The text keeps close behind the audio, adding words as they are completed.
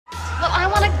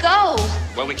go?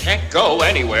 Well, we can't go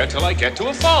anywhere till I get to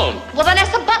a phone. Well, then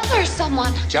ask the butler or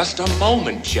someone. Just a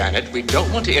moment, Janet. We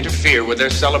don't want to interfere with their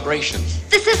celebrations.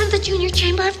 This isn't the Junior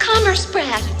Chamber of Commerce,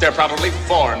 Brad. They're probably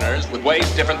foreigners with ways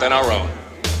different than our own.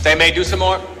 They may do some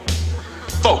more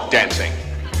folk dancing.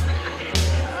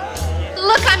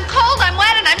 Look, I'm cold, I'm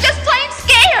wet, and I'm just plain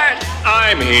scared.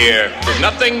 I'm here. There's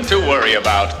nothing to worry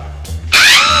about.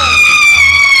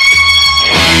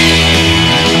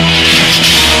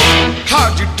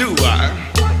 How'd you do? I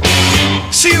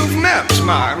see you've met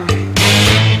my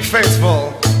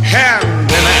faithful hand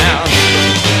in hand.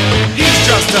 He's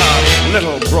just a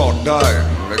little brought down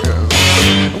because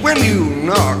when you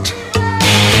knocked,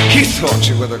 he thought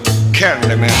you were the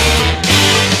candy man.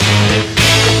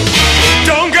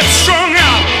 Don't get strung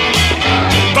out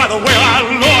by the way I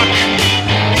look.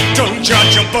 Don't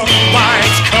judge a book by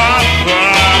its cover.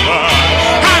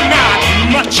 I'm not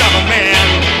much of a man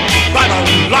by the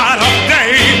light of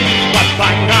day, but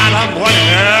by night I'm one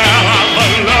hell of a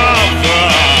lover.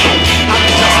 I'm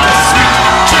just a sweet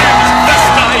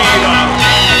transvestite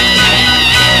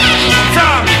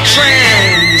from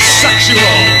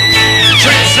transsexual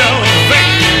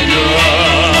Transylvania.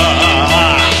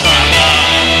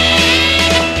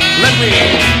 Let me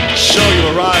show you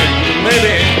a ride,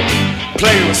 maybe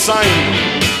play you a sign.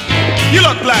 You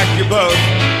look like you're both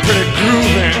pretty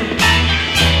groovy.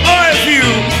 Or if you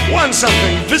want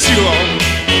something visual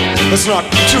that's not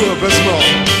too abysmal,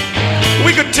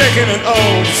 we could take in an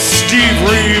old Steve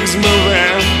Reeves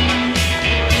movie.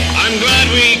 I'm glad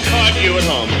we caught you at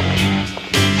home.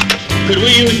 Could we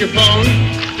use your phone?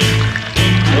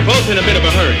 We're both in a bit of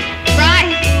a hurry.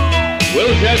 Right.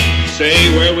 We'll just say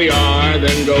where we are,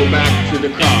 then go back to the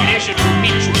car. Pleasure to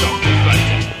meet you, Dr.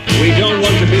 Furter. We don't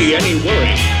want to be any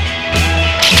worry.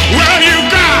 Well, you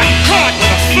got caught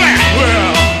with a flat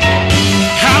world.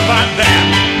 How about that?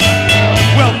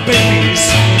 Well, babies,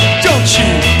 don't you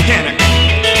panic.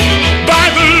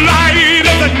 By the light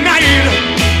of the night,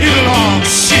 it'll all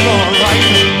seem alright.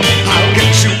 I'll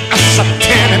get you a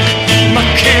satanic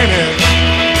mechanic.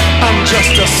 I'm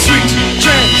just a sweet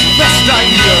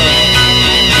transvestite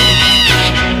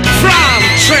from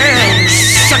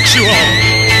transsexual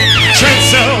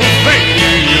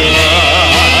Transylvania.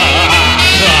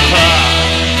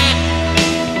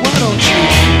 Why don't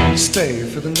you stay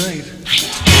for the night?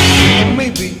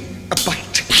 Maybe a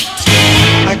bite.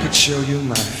 I could show you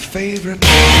my favorite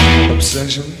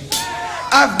obsession.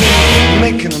 I've been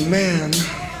making a man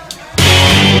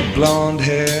with blonde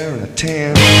hair and a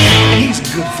tan. He's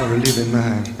good for relieving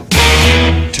my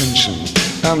tension.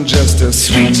 I'm just a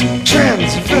sweet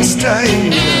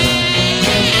transvestite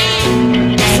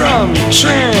from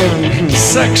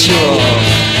transsexual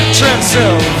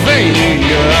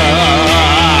Transylvania.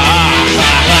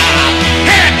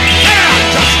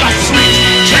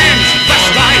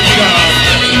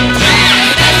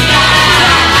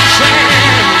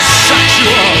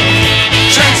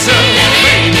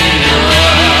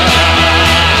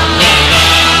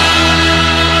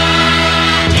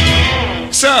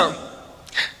 So,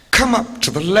 come up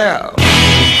to the lab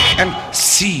and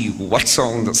see what's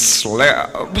on the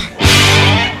slab.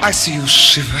 I see you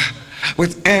shiver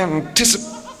with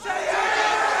anticipation.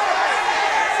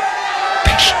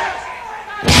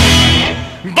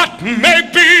 But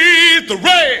maybe the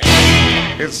rain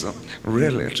is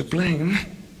really to blame.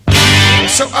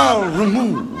 So I'll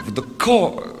remove the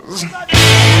cause.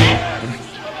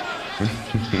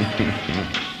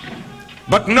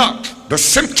 But not the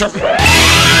symptom.